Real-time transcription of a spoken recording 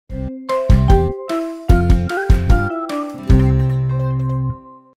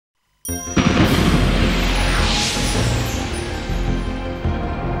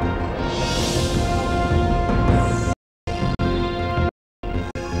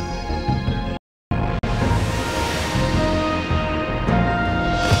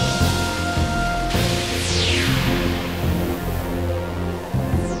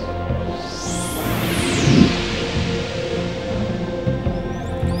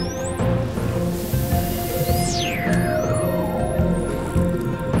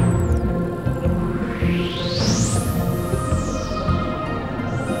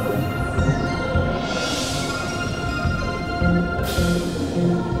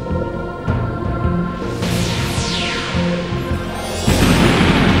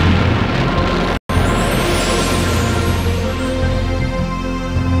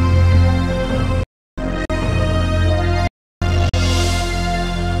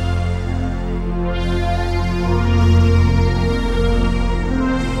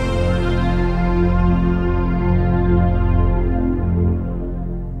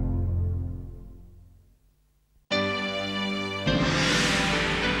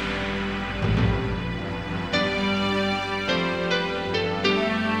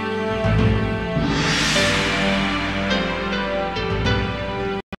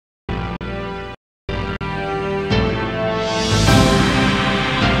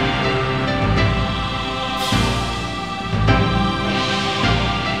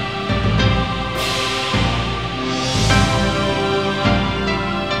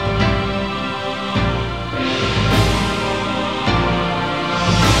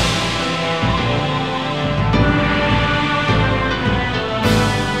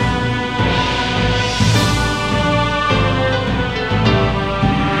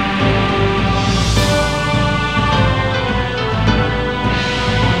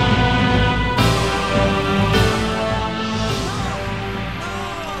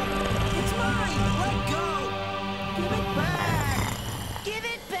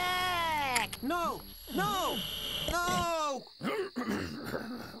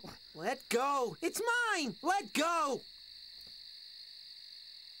Let go! It's mine! Let go!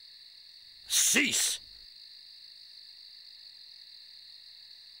 Cease!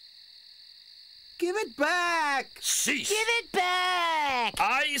 Give it back! Cease! Give it back!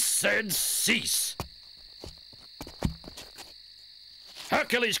 I said cease!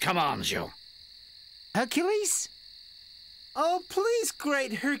 Hercules commands you. Hercules? Oh, please,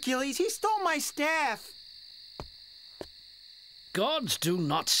 great Hercules, he stole my staff. Gods do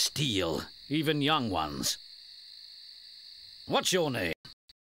not steal, even young ones. What's your name?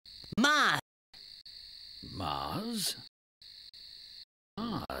 Mars. Mars?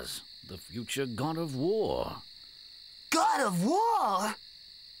 Mars, the future god of war. God of War?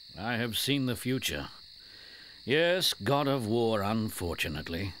 I have seen the future. Yes, god of war,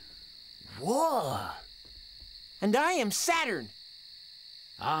 unfortunately. War? And I am Saturn.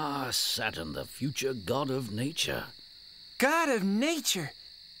 Ah, Saturn, the future god of nature. God of nature.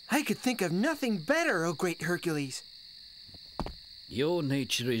 I could think of nothing better, oh great Hercules. Your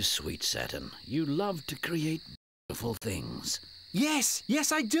nature is sweet, Saturn. You love to create beautiful things. Yes,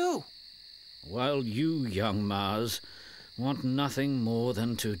 yes, I do. While you, young Mars, want nothing more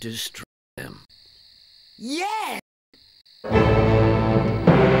than to destroy them. Yes!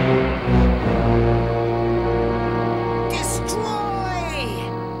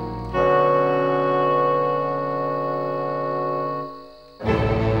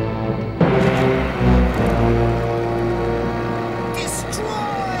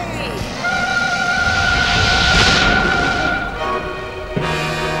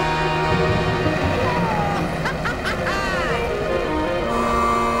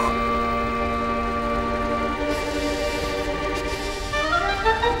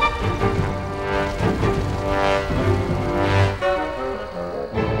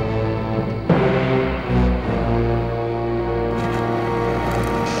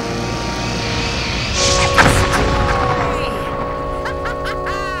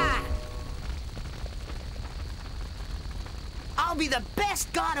 I'll be the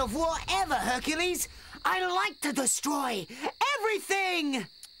best god of war ever, Hercules! I like to destroy everything!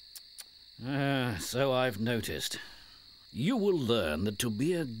 So I've noticed. You will learn that to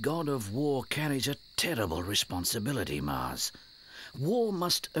be a god of war carries a terrible responsibility, Mars. War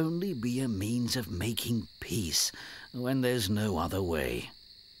must only be a means of making peace when there's no other way.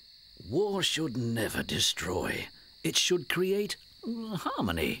 War should never destroy. It should create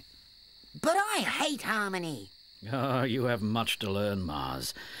harmony. But I hate harmony. Ah, you have much to learn,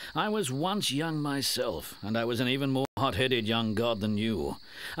 Mars. I was once young myself, and I was an even more hot-headed young god than you.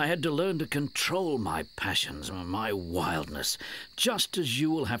 I had to learn to control my passions, my wildness, just as you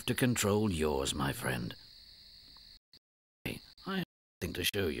will have to control yours, my friend. I have something to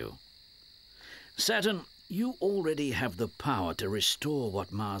show you. Saturn, you already have the power to restore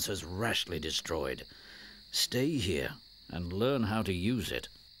what Mars has rashly destroyed. Stay here and learn how to use it.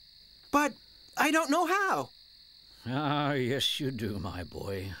 But I don't know how. Ah, yes you do, my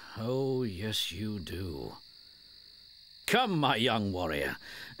boy. Oh, yes you do. Come, my young warrior,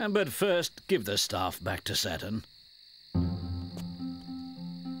 but first give the staff back to Saturn.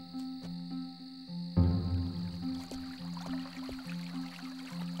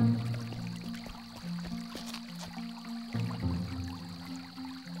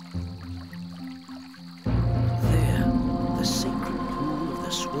 There, the sacred pool of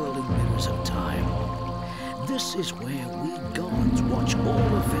the swirling mirrors of time. This is where we gods watch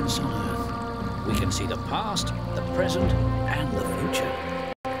all events on Earth. We can see the past, the present, and the future.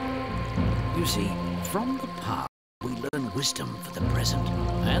 You see, from the past, we learn wisdom for the present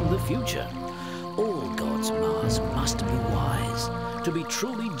and the future. All gods, Mars, must be wise. To be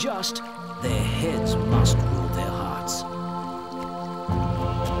truly just, their heads must rule their hearts.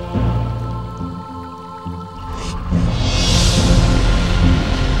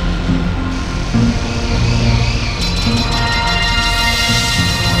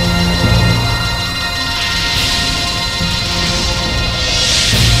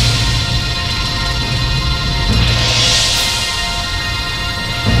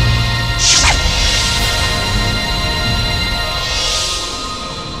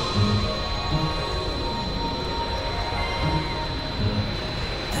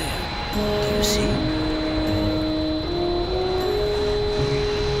 Do you see?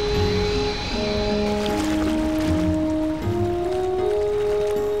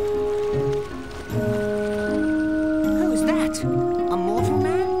 Who's that? A mortal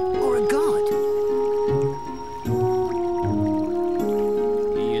man or a god?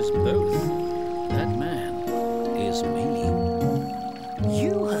 He is both. That man is me.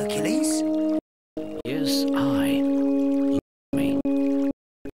 You, Hercules? Yes, I. Me.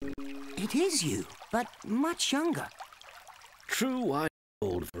 It is you, but much younger. True, I'm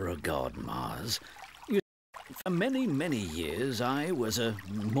old for a god, Mars. For many, many years, I was a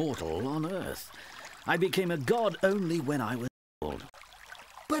mortal on Earth. I became a god only when I was old.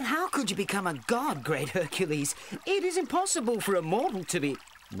 But how could you become a god, great Hercules? It is impossible for a mortal to be...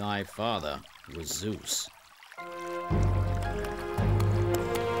 My father was Zeus.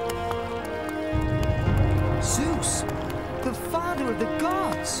 Zeus, the father of the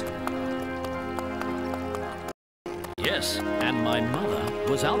gods. Yes, and my mother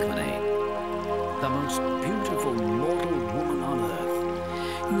was Alcmene, the most beautiful mortal woman on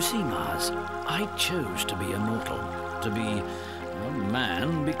Earth. You see, Mars, I chose to be a mortal, to be a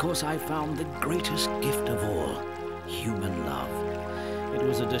man, because I found the greatest gift of all, human love. It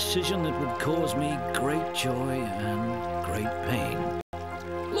was a decision that would cause me great joy and great pain.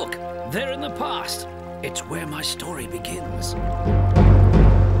 Look, there in the past. It's where my story begins.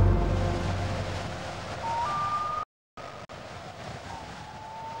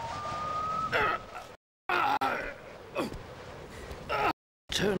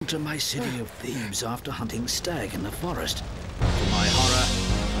 Turned to my city of Thebes after hunting stag in the forest. To my horror,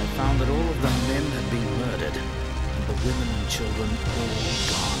 I found that all of the men had been murdered, and the women and children all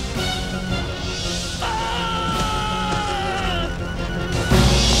gone.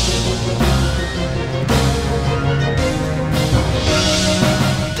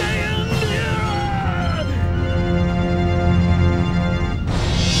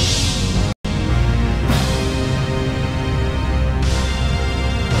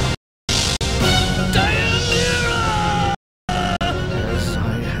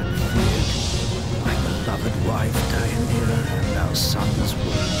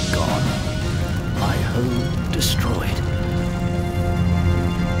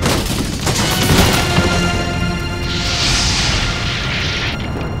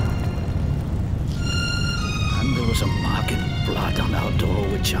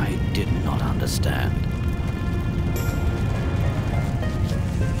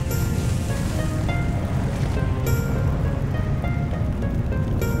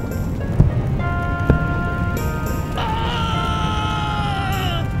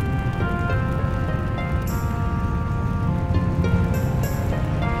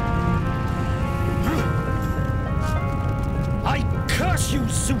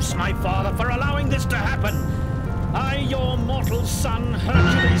 Zeus, my father, for allowing this to happen. I, your mortal son,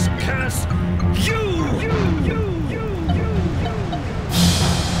 Hercules, curse you!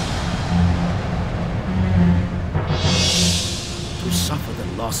 To suffer the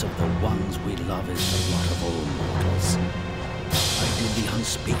loss of the ones we love is the lot of all mortals. I did the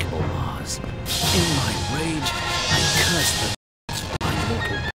unspeakable, Mars. In my rage, I cursed the gods for my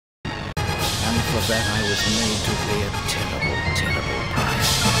mortal pain. And for that I was made to pay a terrible, terrible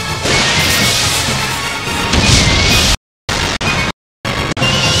price.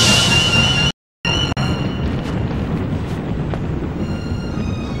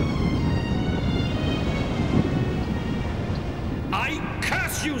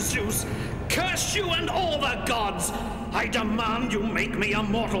 You, Zeus! Curse you and all the gods! I demand you make me a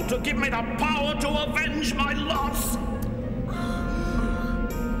mortal to give me the power to avenge my loss!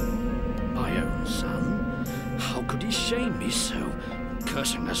 My own son? How could he shame me so?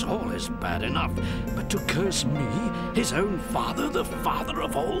 Cursing us all is bad enough, but to curse me, his own father, the father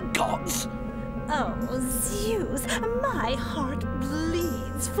of all gods? Oh, Zeus, my heart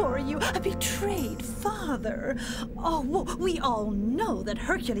bleeds for you, a betrayed father. Oh, we all know that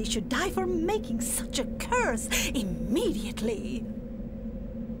Hercules should die for making such a curse immediately.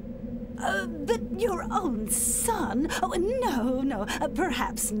 But your own son? Oh, no,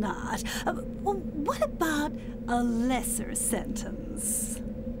 perhaps not. What about a lesser sentence?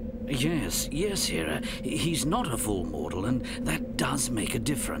 Yes, Hera. He's not a full mortal, and that does make a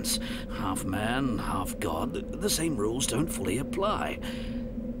difference. Half man, half god, the same rules don't fully apply.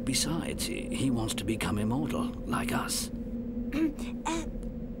 Besides, he wants to become immortal, like us. If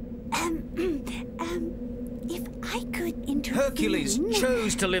I could intervene... Hercules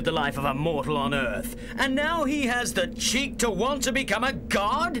chose to live the life of a mortal on Earth, and now he has the cheek to want to become a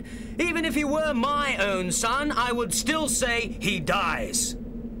god? Even if he were my own son, I would still say he dies.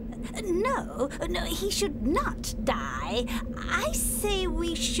 No, he should not die. I say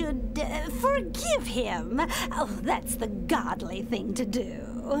we should forgive him. Oh, that's the godly thing to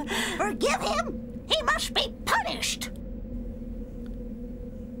do. Forgive him? He must be punished.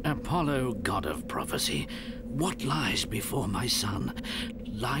 Apollo, god of prophecy, what lies before my son?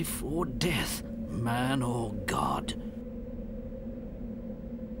 Life or death, man or god?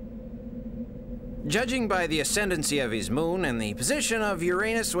 Judging by the ascendancy of his moon and the position of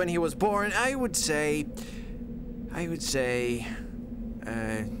Uranus when he was born, I would say...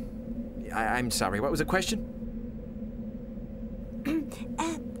 I'm sorry, what was the question?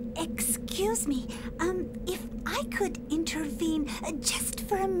 Excuse me, if I could intervene just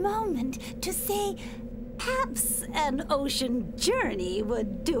for a moment to say perhaps an ocean journey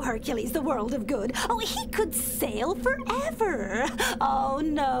would do Hercules the world of good. Oh, he could sail forever. Oh,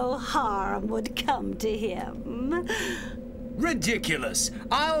 no harm would come to him. Ridiculous.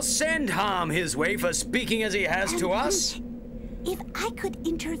 I'll send harm his way for speaking as he has to us. If I could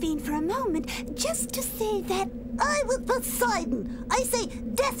intervene for a moment, just to say that I was Poseidon. I say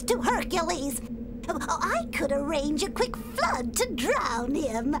death to Hercules. I could arrange a quick flood to drown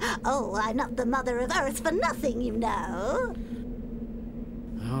him. Oh, I'm not the mother of Earth for nothing, you know.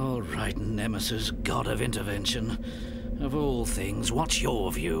 All right, Nemesis, god of intervention. Of all things, what's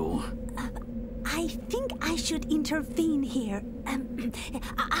your view? I think I should intervene here.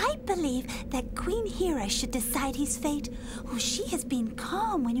 I believe that Queen Hera should decide his fate. Oh, she has been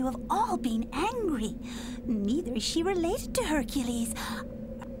calm when you have all been angry. Neither is she related to Hercules.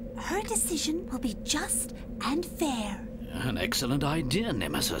 Her decision will be just and fair. An excellent idea,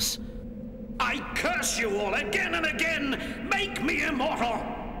 Nemesis. I curse you all again and again! Make me immortal!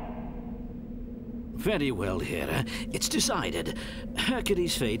 Very well, Hera. It's decided.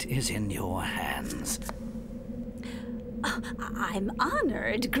 Hercules' fate is in your hands. Oh, I'm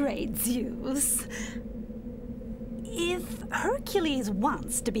honored, great Zeus. If Hercules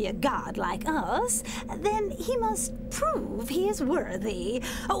wants to be a god like us, then he must prove he is worthy.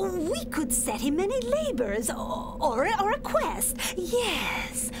 We could set him many labors, or a quest.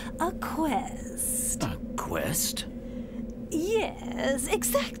 Yes, a quest. A quest? Yes,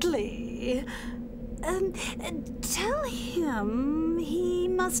 exactly. Tell him he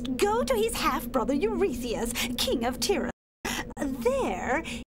must go to his half-brother Eurystheus, king of Tyre. There,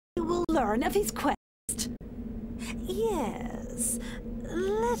 he will learn of his quest. Yes,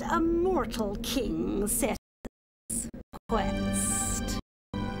 let a mortal king set his quest.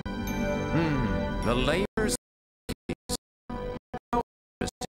 The labors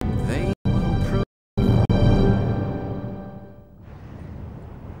they will prove.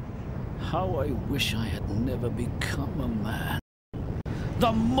 How I wish I had never become a man.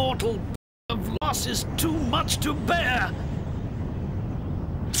 The mortal of loss is too much to bear.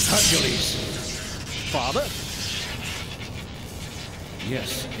 Hercules! Father?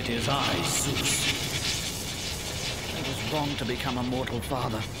 Yes, it is I, Zeus. I was wrong to become a mortal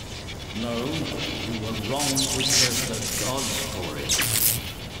father. No, you were wrong to curse the gods for it.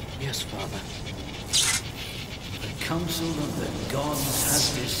 Yes, Father. The Council of the Gods has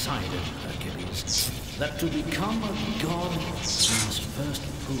decided, Hercules, that to become a god, you must first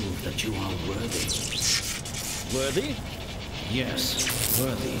prove that you are worthy. Worthy? Yes,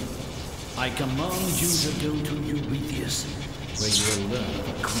 worthy. I command you to go to Eurystheus, where you will learn of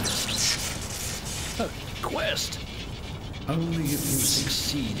a quest. A quest? Only if you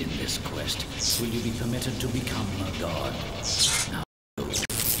succeed in this quest will you be permitted to become a god. Now,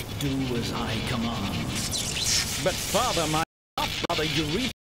 do as I command. But Father, my brother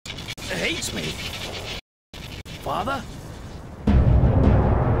Eurystheus hates me. Father?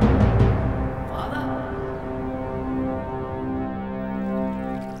 Father?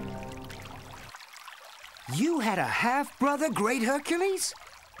 You had a half-brother, great Hercules?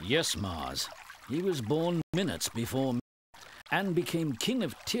 Yes, Mars. He was born minutes before me, and became king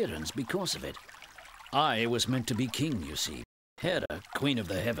of Tyrans because of it. I was meant to be king, you see. Hera, queen of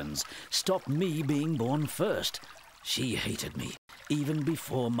the heavens, stopped me being born first. She hated me, even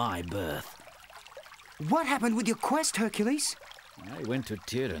before my birth. What happened with your quest, Hercules? I went to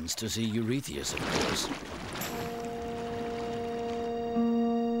Tyrans to see Eurystheus, of course.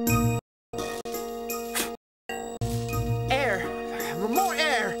 Air! More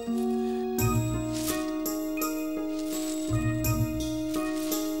air!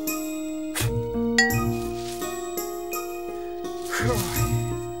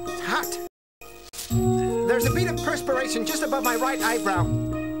 It's hot. There's a bead of perspiration just above my right eyebrow.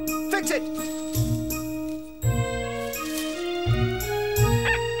 Fix it!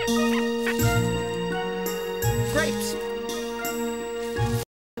 Grapes!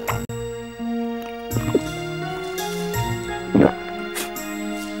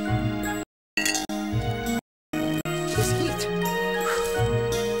 This heat.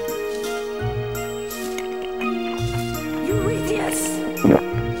 Eurystheus!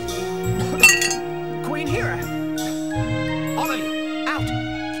 Queen Hera! All of you, out!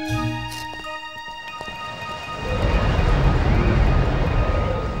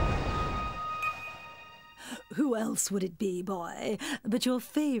 would it be, boy, but your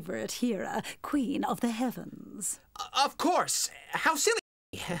favorite Hera, Queen of the Heavens? Of course. How silly.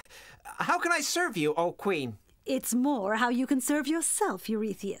 How can I serve you, O Queen? It's more how you can serve yourself,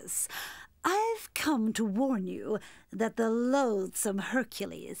 Eurystheus. I've come to warn you that the loathsome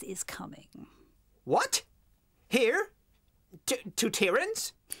Hercules is coming. What? Here? To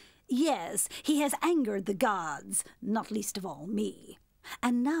Tyrann's? Yes, he has angered the gods, not least of all me.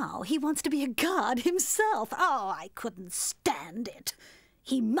 And now he wants to be a god himself. Oh, I couldn't stand it.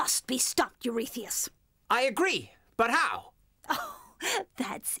 He must be stopped, Eurystheus. I agree, but how? Oh,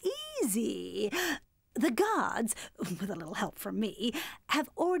 that's easy. The gods, with a little help from me, have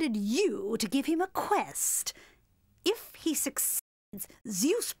ordered you to give him a quest. If he succeeds,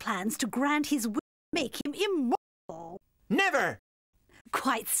 Zeus plans to grant his wish to make him immortal. Never!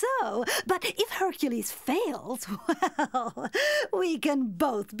 Quite so, but if Hercules fails, well, we can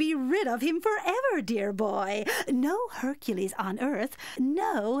both be rid of him forever, dear boy. No Hercules on earth,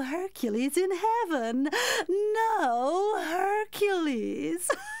 no Hercules in heaven, no Hercules.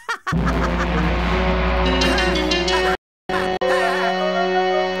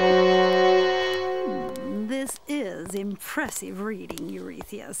 This is impressive reading,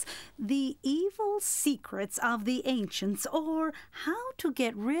 Eurystheus. The Evil Secrets of the Ancients, or How to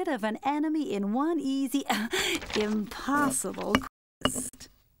Get Rid of an Enemy in One Easy, Impossible Quest.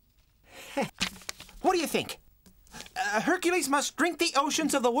 What do you think? Hercules must drink the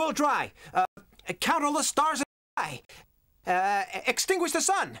oceans of the world dry, count all the stars in the sky, extinguish the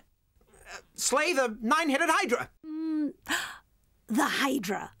sun, slay the nine-headed Hydra. The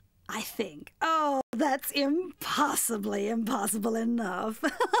Hydra, I think. Oh, that's impossibly impossible enough.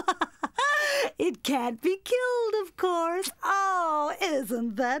 It can't be killed, of course. Oh,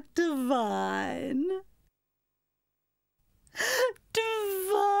 isn't that divine?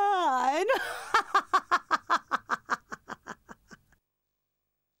 Divine!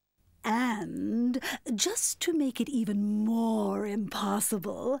 And, just to make it even more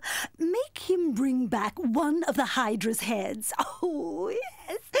impossible, make him bring back one of the Hydra's heads. Oh,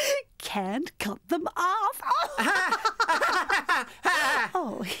 yes. Can't cut them off.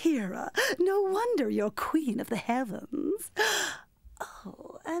 Oh, Hera, no wonder you're Queen of the Heavens.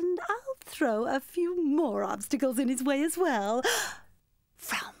 Oh, and I'll throw a few more obstacles in his way as well.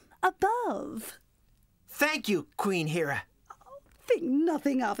 From above. Thank you, Queen Hera. Think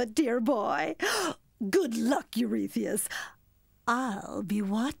nothing of it, dear boy. Good luck, Eurystheus. I'll be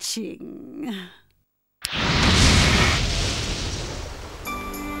watching.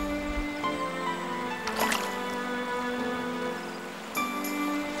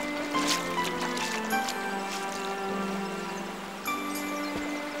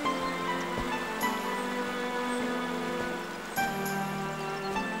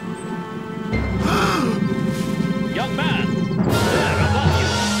 Young man! There, above you!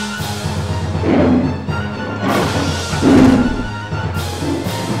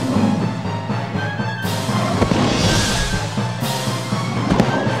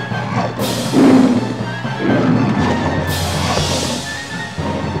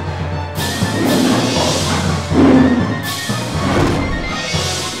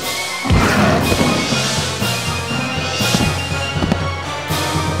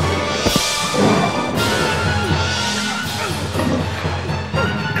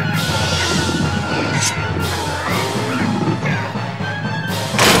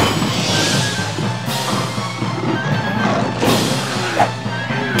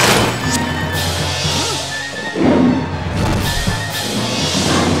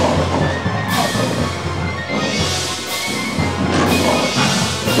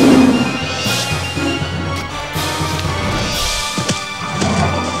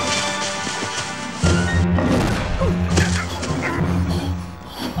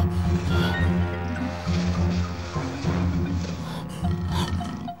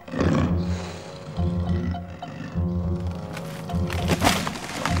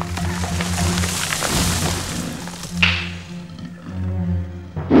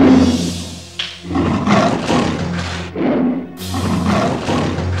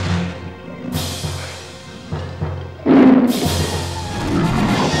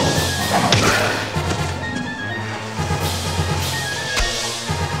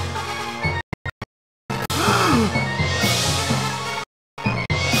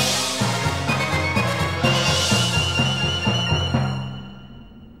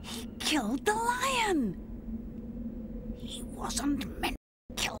 Killed the lion. He wasn't meant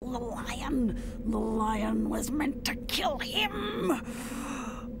to kill the lion. The lion was meant to kill him.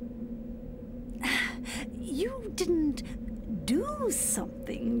 You didn't do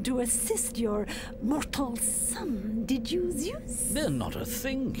something to assist your mortal son, did you, Zeus? They're not a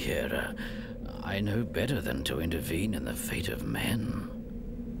thing, Hera. I know better than to intervene in the fate of men.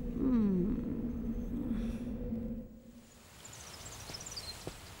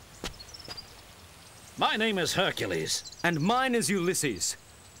 My name is Hercules. And mine is Ulysses.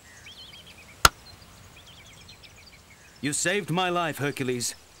 You saved my life,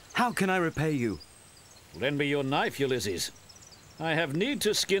 Hercules. How can I repay you? Lend me your knife, Ulysses. I have need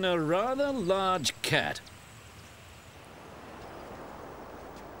to skin a rather large cat.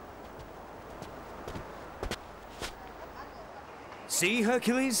 See,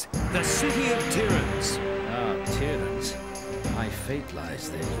 Hercules? The city of Tyrants. Ah, Tyrants. My fate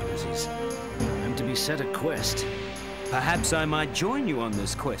lies there, Ulysses. I'm to be set a quest. Perhaps I might join you on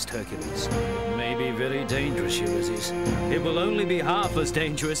this quest, Hercules. May be very dangerous, Ulysses. It will only be half as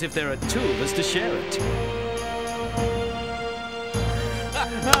dangerous if there are two of us to share it.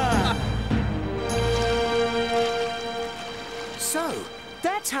 So,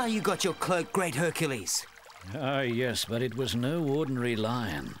 that's how you got your cloak, great Hercules. Ah, yes, but it was no ordinary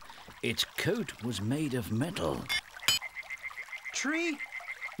lion. Its coat was made of metal. Tree,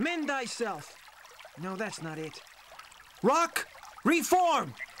 mend thyself. No, that's not it. Rock,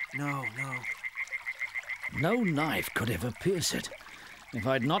 reform. No. No knife could ever pierce it. If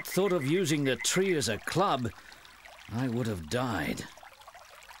I'd not thought of using the tree as a club, I would have died.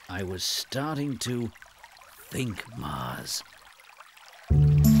 I was starting to think, Mars.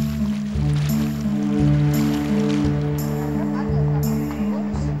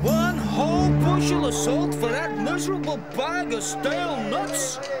 One whole bushel of salt for that miserable bag of stale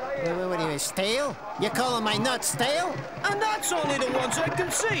nuts? What are you, stale? You calling my nuts stale? And that's only the ones I can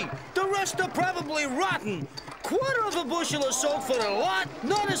see. The rest are probably rotten. Quarter of a bushel of salt for the lot,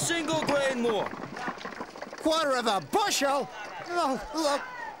 not a single grain more. Quarter of a bushel? Oh, look.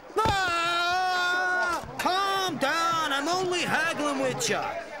 Ah! Calm down, I'm only haggling with you.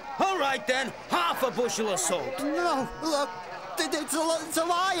 All right then, half a bushel of salt. No, look. It's a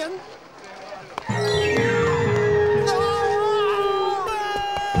lion. Do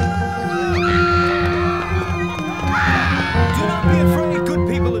not be afraid, good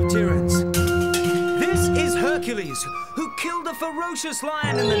people of Tyrants. This is Hercules, who killed a ferocious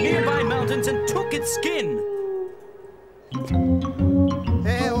lion in the nearby mountains and took its skin.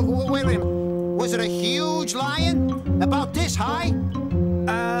 Wait a minute. Was it a huge lion? About this high?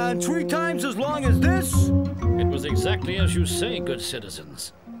 3 times as long as this? It was exactly as you say, good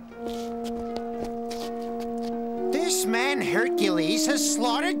citizens. This man Hercules has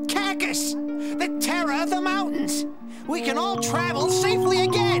slaughtered Cacus, the terror of the mountains. We can all travel safely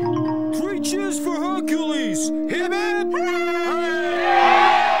again. 3 cheers for Hercules! Hip hip!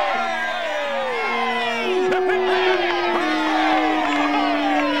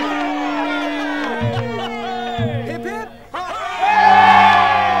 Hip hip!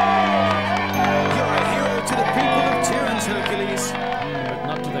 You're a hero to the people of Tyrants, Hercules. But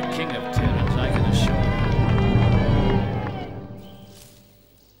not to the king of Tyrants, I can assure you.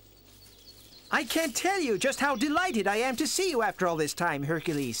 I can't tell you just how delighted I am to see you after all this time,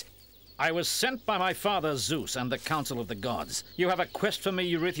 Hercules. I was sent by my father Zeus and the council of the gods. You have a quest for me,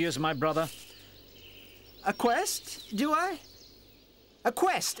 Eurystheus, my brother? A quest? Do I? A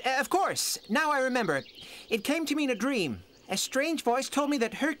quest, of course. Now I remember. It came to me in a dream. A strange voice told me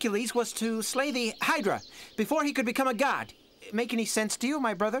that Hercules was to slay the Hydra before he could become a god. Make any sense to you,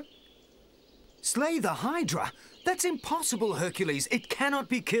 my brother? Slay the Hydra? That's impossible, Hercules. It cannot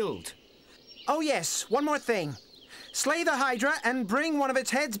be killed. Oh yes, one more thing. Slay the Hydra and bring one of its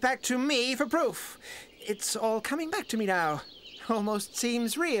heads back to me for proof. It's all coming back to me now. Almost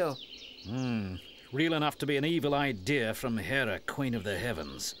seems real. Real enough to be an evil idea from Hera, Queen of the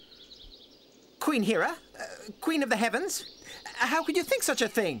Heavens. Queen Hera? Queen of the Heavens? How could you think such a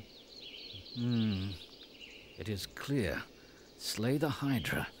thing? It is clear. Slay the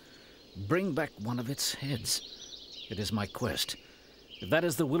Hydra. Bring back one of its heads. It is my quest. If that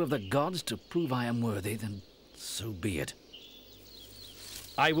is the will of the gods to prove I am worthy, then so be it.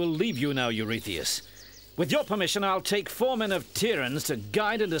 I will leave you now, Eurystheus. With your permission, I'll take 4 men of Tyrants to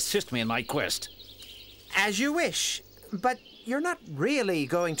guide and assist me in my quest. As you wish. But you're not really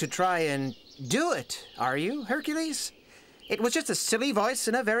going to try and do it, are you, Hercules? It was just a silly voice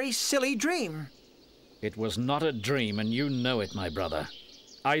in a very silly dream. It was not a dream, and you know it, my brother.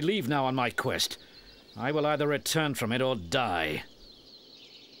 I leave now on my quest. I will either return from it or die.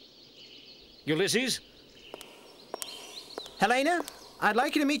 Ulysses? Helena, I'd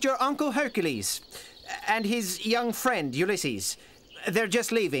like you to meet your uncle Hercules and his young friend Ulysses. They're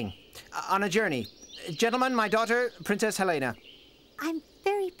just leaving on a journey. Gentlemen, my daughter, Princess Helena. I'm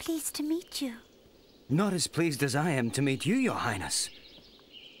very pleased to meet you. Not as pleased as I am to meet you, Your Highness.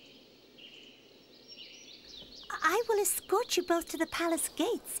 I will escort you both to the palace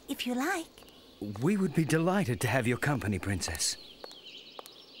gates, if you like. We would be delighted to have your company, Princess.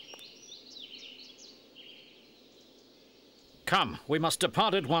 Come, we must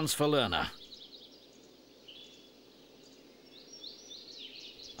depart at once for Lerna.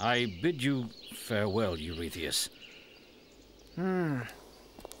 I bid you farewell, Eurystheus.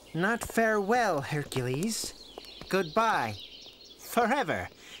 Not farewell, Hercules. Goodbye. Forever.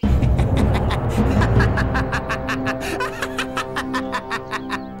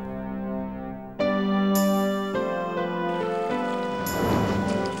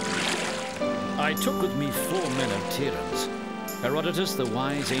 I took with me 4 men of Tyrannus, Herodotus the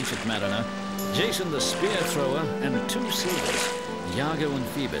wise ancient mariner, Jason the spear thrower, and 2 sailors, Iago and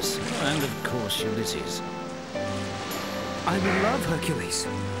Phoebus, and of course Ulysses. I'm in love, Hercules.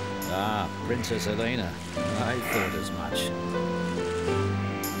 Ah, Princess Helena. I thought as much.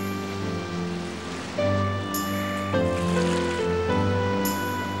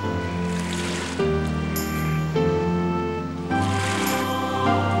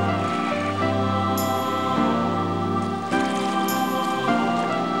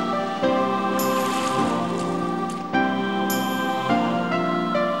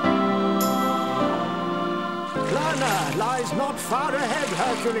 Lies not far ahead,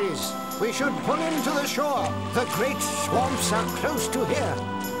 Hercules. We should pull into the shore. The great swamps are close to here.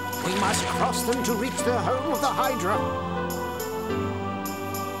 We must cross them to reach the home of the Hydra.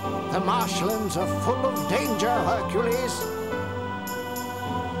 The marshlands are full of danger, Hercules.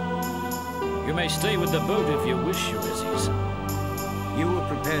 You may stay with the boat if you wish, Ulysses. You were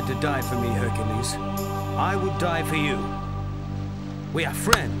prepared to die for me, Hercules. I would die for you. We are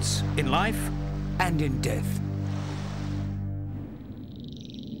friends in life and in death.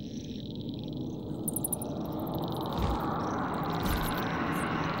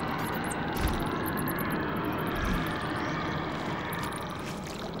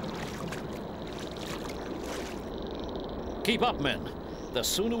 Keep up, men. The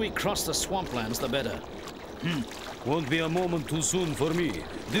sooner we cross the swamplands, the better. Won't be a moment too soon for me.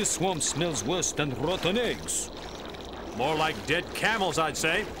 This swamp smells worse than rotten eggs. More like dead camels, I'd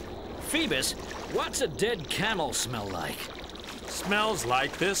say. Phoebus, what's a dead camel smell like? Smells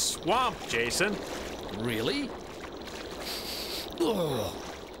like this swamp, Jason. Really? Ugh.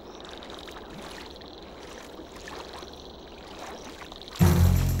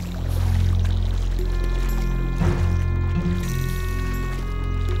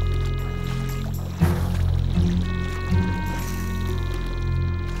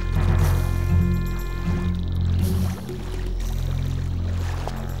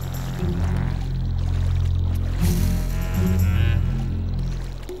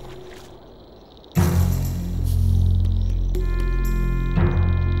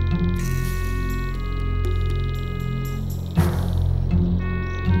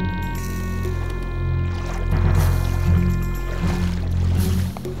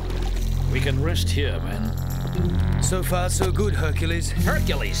 We can rest here, men. So far, so good, Hercules.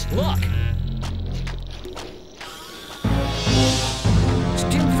 Hercules, look!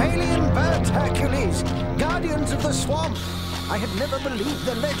 Stymphalian birds, Hercules, guardians of the swamp. I had never believed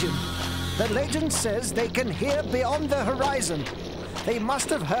the legend. The legend says they can hear beyond the horizon. They must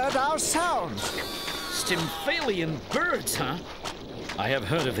have heard our sounds. Stymphalian birds, huh? I have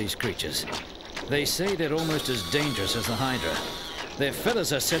heard of these creatures. They say they're almost as dangerous as the Hydra. Their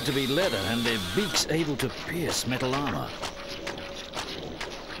feathers are said to be leather and their beaks able to pierce metal armor.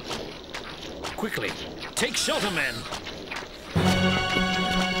 Quickly, take shelter, men!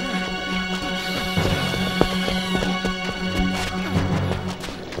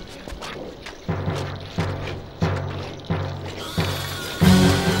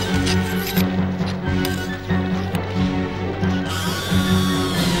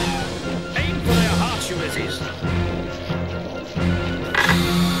 Aim for their hearts, Ulysses!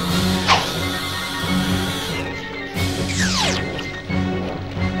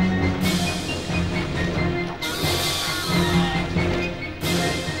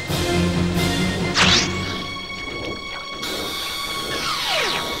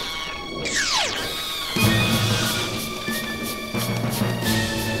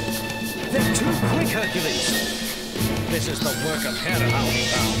 They're too quick, Hercules. This is the work of Hera, I'll be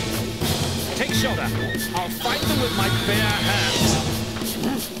bound. Take shelter. I'll fight them with my bare hands.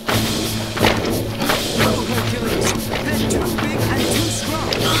 No, Hercules. They're too big and too strong.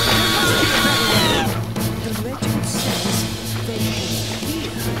 The legend says they can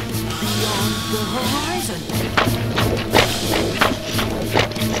hear beyond the horizon.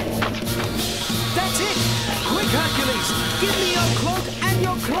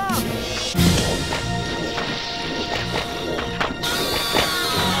 your club!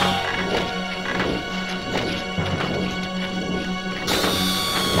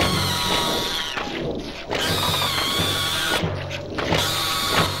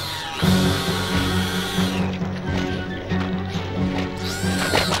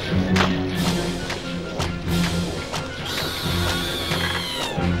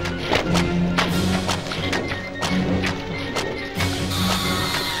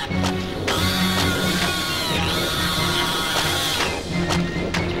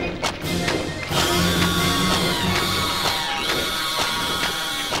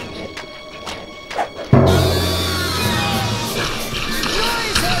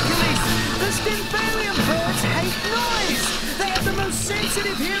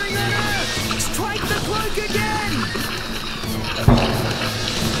 Sensitive hearing on Earth! Strike the cloak again!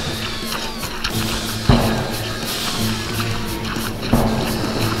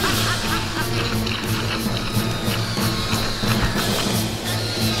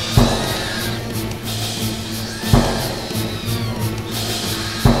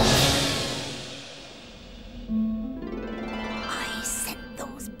 I sent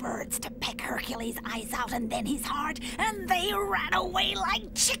those birds to peck Hercules' eyes out and then his heart, and they ran away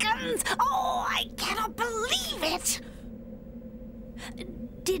like chickens! Oh, I cannot believe it!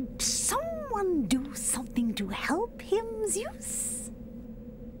 Did someone do something to help him, Zeus?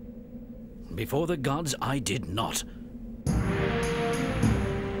 Before the gods, I did not.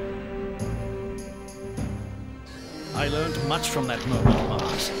 I learned much from that moment,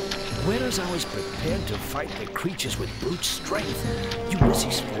 Mars. Whereas I was prepared to fight the creatures with brute strength,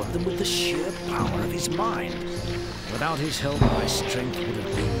 Ulysses fought them with the sheer power of his mind. Without his help, my strength would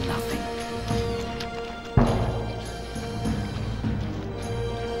have been nothing.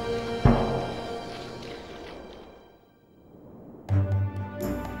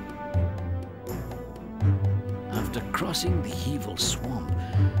 After crossing the evil swamp,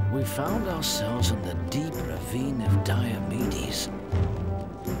 we found ourselves in the deep ravine of Diomedes.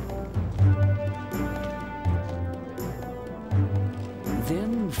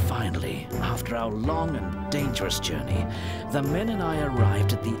 Then, finally, after our long and dangerous journey, the men and I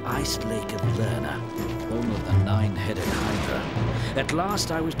arrived at the iced lake of Lerna, home of the nine-headed Hydra. At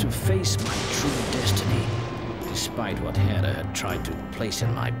last I was to face my true destiny, despite what Hera had tried to place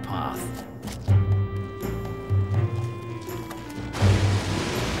in my path.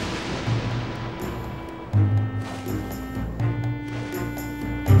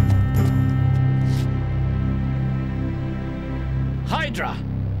 Hydra,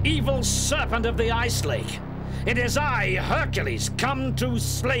 evil serpent of the Ice Lake, it is I, Hercules, come to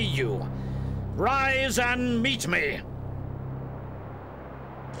slay you. Rise and meet me.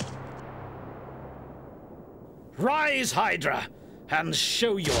 Rise, Hydra, and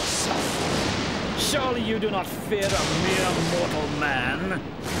show yourself. Surely you do not fear a mere mortal man.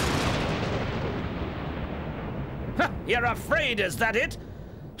 You're afraid, is that it?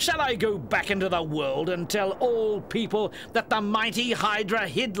 Shall I go back into the world and tell all people that the mighty Hydra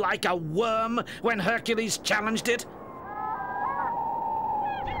hid like a worm when Hercules challenged it?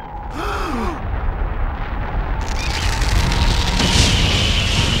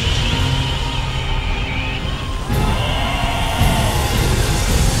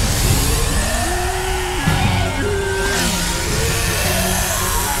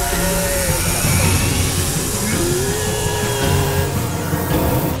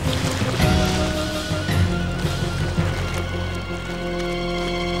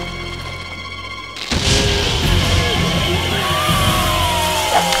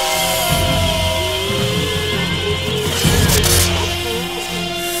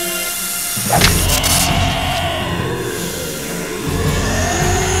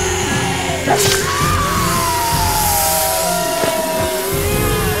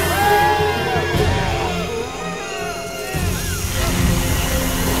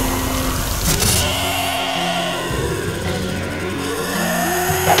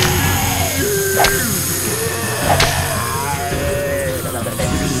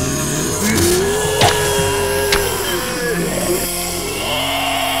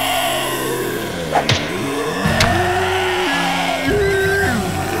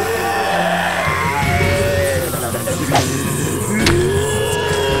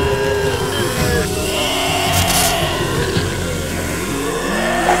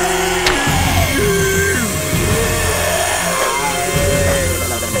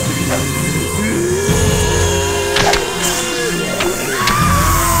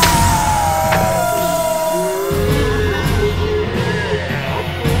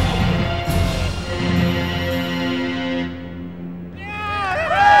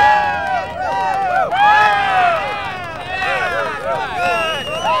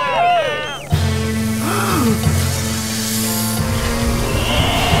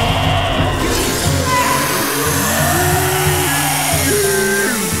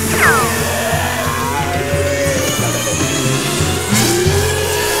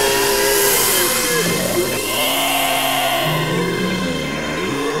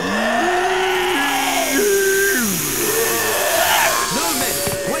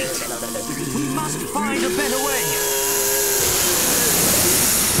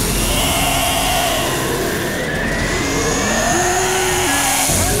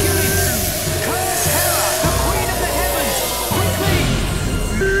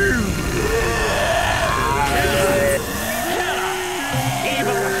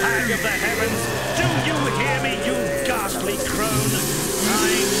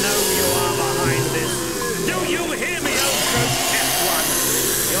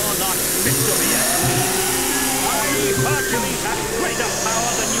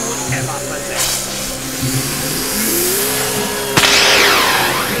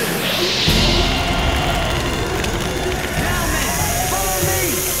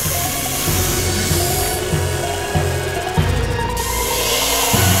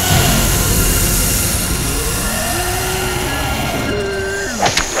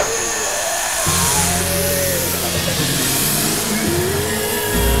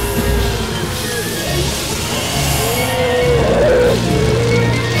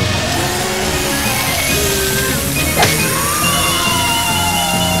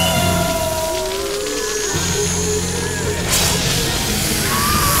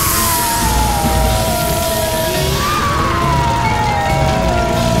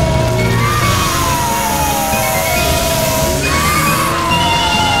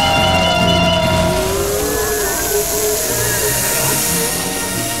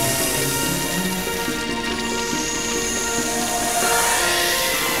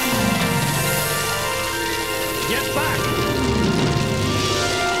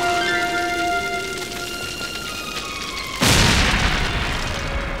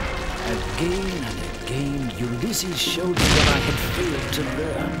 Again and again, Ulysses showed me what I had failed to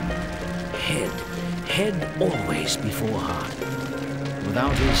learn. Head always before heart.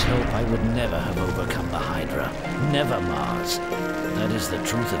 Without his help, I would never have overcome the Hydra. Never, Mars. That is the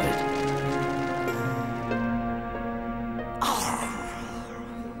truth of it.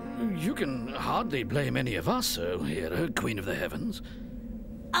 You can hardly blame any of us, Hera, Queen of the Heavens.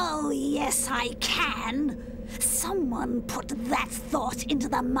 Oh, yes, I can. Someone put that thought into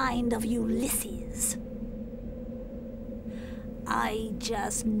the mind of Ulysses. I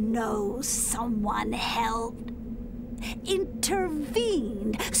just know someone helped.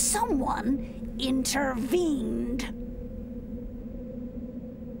 Intervened. Someone intervened.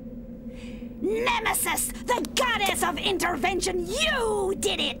 Nemesis, the goddess of intervention, you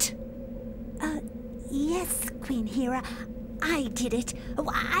did it! Yes, Queen Hera, I did it.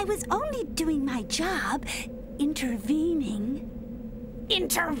 I was only doing my job, intervening.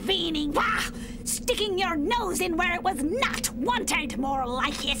 Intervening? Wah! Sticking your nose in where it was not wanted, more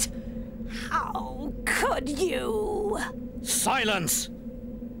like it. How could you? Silence!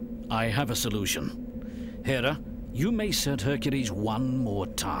 I have a solution. Hera, you may set Hercules one more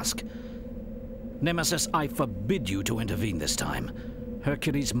task. Nemesis, I forbid you to intervene this time.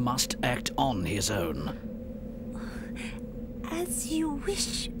 Hercules must act on his own. As you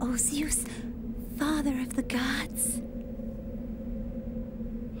wish, O Zeus, Father of the gods.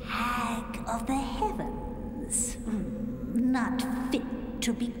 Hag of the heavens. Not fit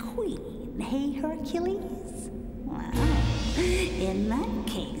to be queen, hey, Hercules? Well, in that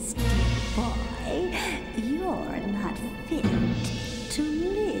case, dear boy, you're not fit to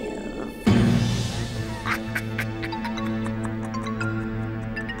live.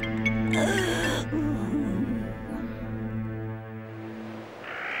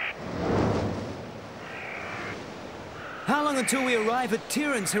 How long until we arrive at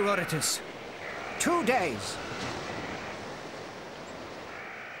Tiryns, Herodotus? 2 days.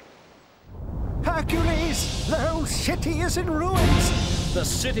 Hercules! The whole city is in ruins! The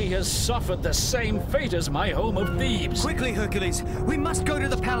city has suffered the same fate as my home of Thebes. Quickly, Hercules! We must go to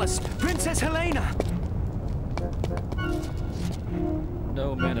the palace! Princess Helena!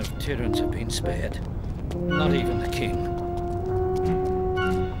 No men of Tiryns have been spared. Not even the king.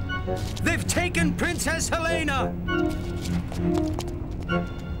 They've taken Princess Helena!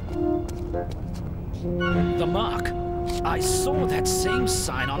 The mark. I saw that same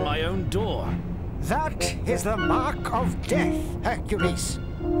sign on my own door. That is the mark of death, Hercules.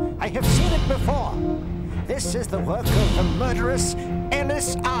 I have seen it before. This is the work of the murderous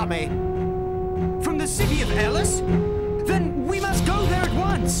Elis army. From the city of Elis? Then we must go there at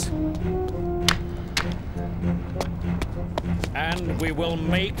once! And we will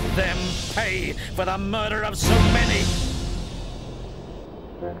make them pay for the murder of so many.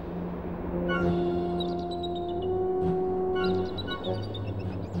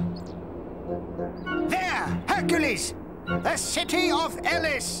 There, Hercules! The city of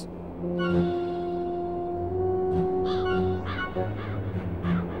Elis!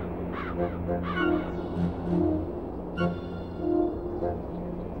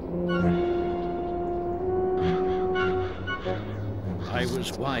 I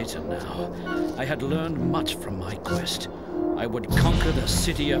was wiser now. I had learned much from my quest. I would conquer the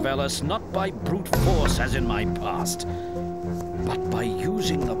city of Elis not by brute force as in my past, but by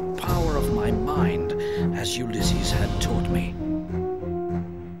using the power of my mind as Ulysses had taught me.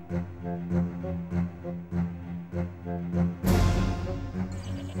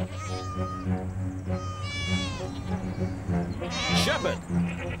 Shepherd!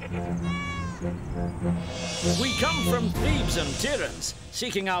 We come from Thebes and Tiryns,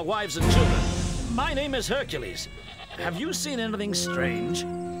 seeking our wives and children. My name is Hercules. Have you seen anything strange?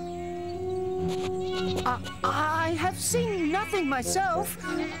 I have seen nothing myself,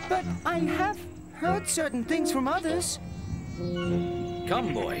 but I have heard certain things from others.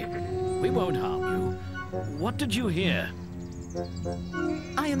 Come, boy. We won't harm you. What did you hear?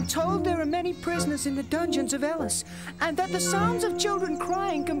 I am told there are many prisoners in the dungeons of Elis, and that the sounds of children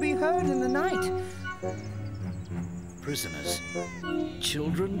crying can be heard in the night. Prisoners?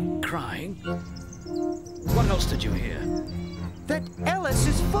 Children crying? What else did you hear? That Elis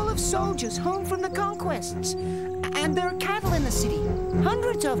is full of soldiers home from the conquests, and there are cattle in the city,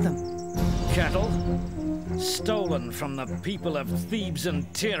 hundreds of them. Cattle? Stolen from the people of Thebes and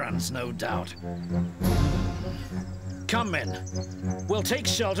Tiryns, no doubt. Come, men. We'll take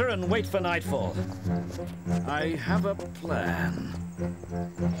shelter and wait for nightfall. I have a plan.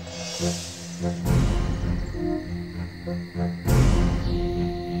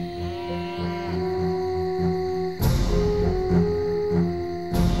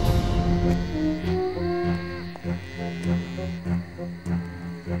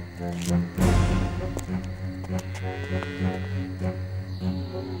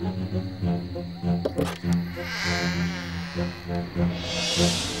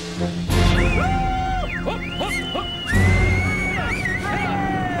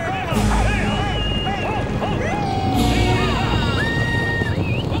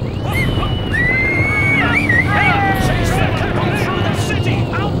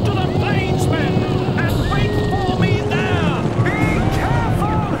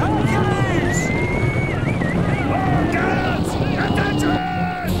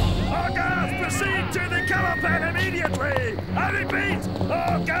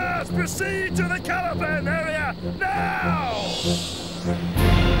 Proceed to the caravan area now!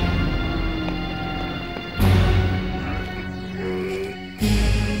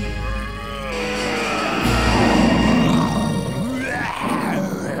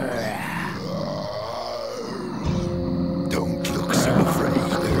 Don't look so afraid,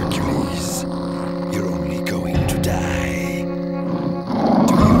 Hercules. You're only going to die.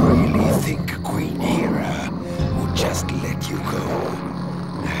 Do you really think Queen Hera would just let you go?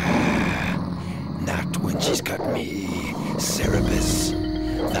 Not when she's got me, Cerberus,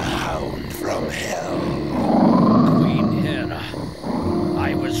 the hound from hell. Queen Hera,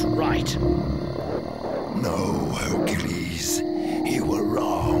 I was right. No, Hercules, you were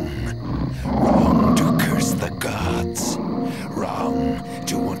wrong. Wrong to curse the gods. Wrong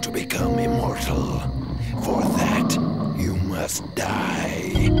to want to become immortal. For that, you must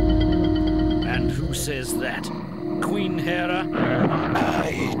die. And who says that? Queen Hera?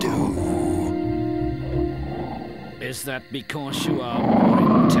 I do. Is that because you are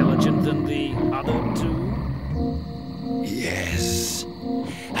more intelligent than the other two? Yes.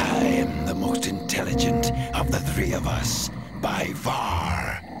 I am the most intelligent of the three of us, by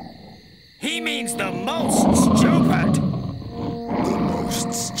far. He means the most stupid! The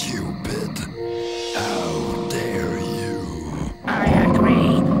most stupid? How dare you? I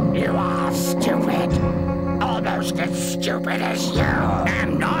agree. You are stupid. Almost as stupid as you.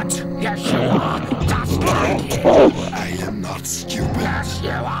 I'm not. Yes, you are. Just like you. I am not stupid. Yes,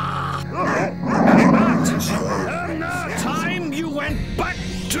 you are. Time you went back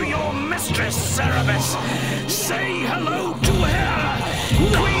to your mistress, Cerberus. Say hello to Hera,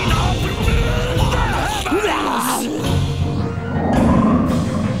 Queen of the Heavens!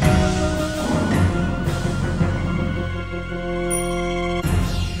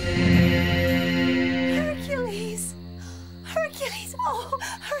 Hercules! Hercules! Oh,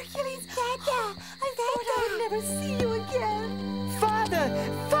 Hercules! Dada! I thought I would never see you again. Father!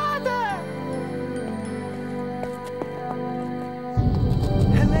 Father!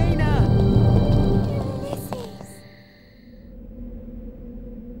 Helena! Ulysses!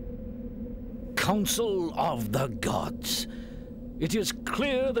 Council of the Gods. It is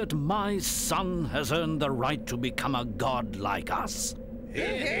clear that my son has earned the right to become a god like us.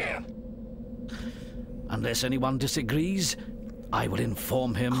 Here! Unless anyone disagrees, I will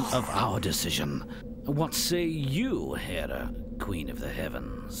inform him of our decision. What say you, Hera, Queen of the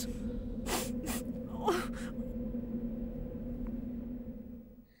Heavens?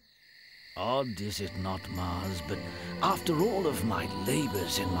 Odd is it not, Mars, but after all of my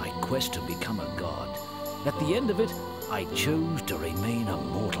labors in my quest to become a god, at the end of it, I chose to remain a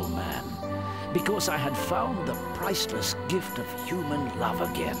mortal man, because I had found the priceless gift of human love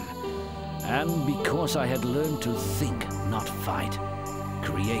again, and because I had learned to think, not fight,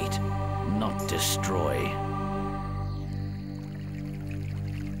 create, not destroy.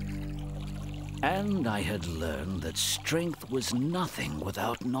 And I had learned that strength was nothing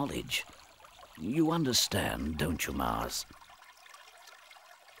without knowledge. You understand, don't you, Mars?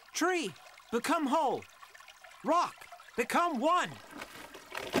 Tree, become whole. Rock, become one.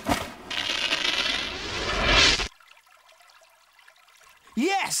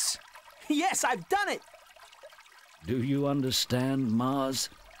 Yes! Yes, I've done it! Do you understand, Mars?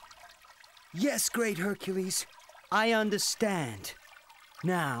 Yes, great Hercules. I understand.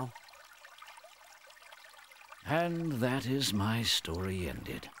 Now. And that is my story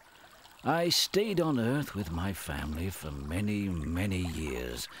ended. I stayed on Earth with my family for many, many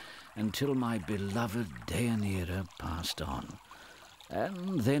years, until my beloved Deianira passed on.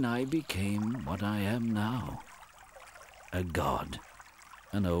 And then I became what I am now. A god.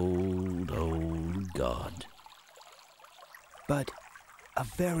 An old, old god. But a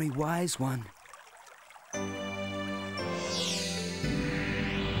very wise one.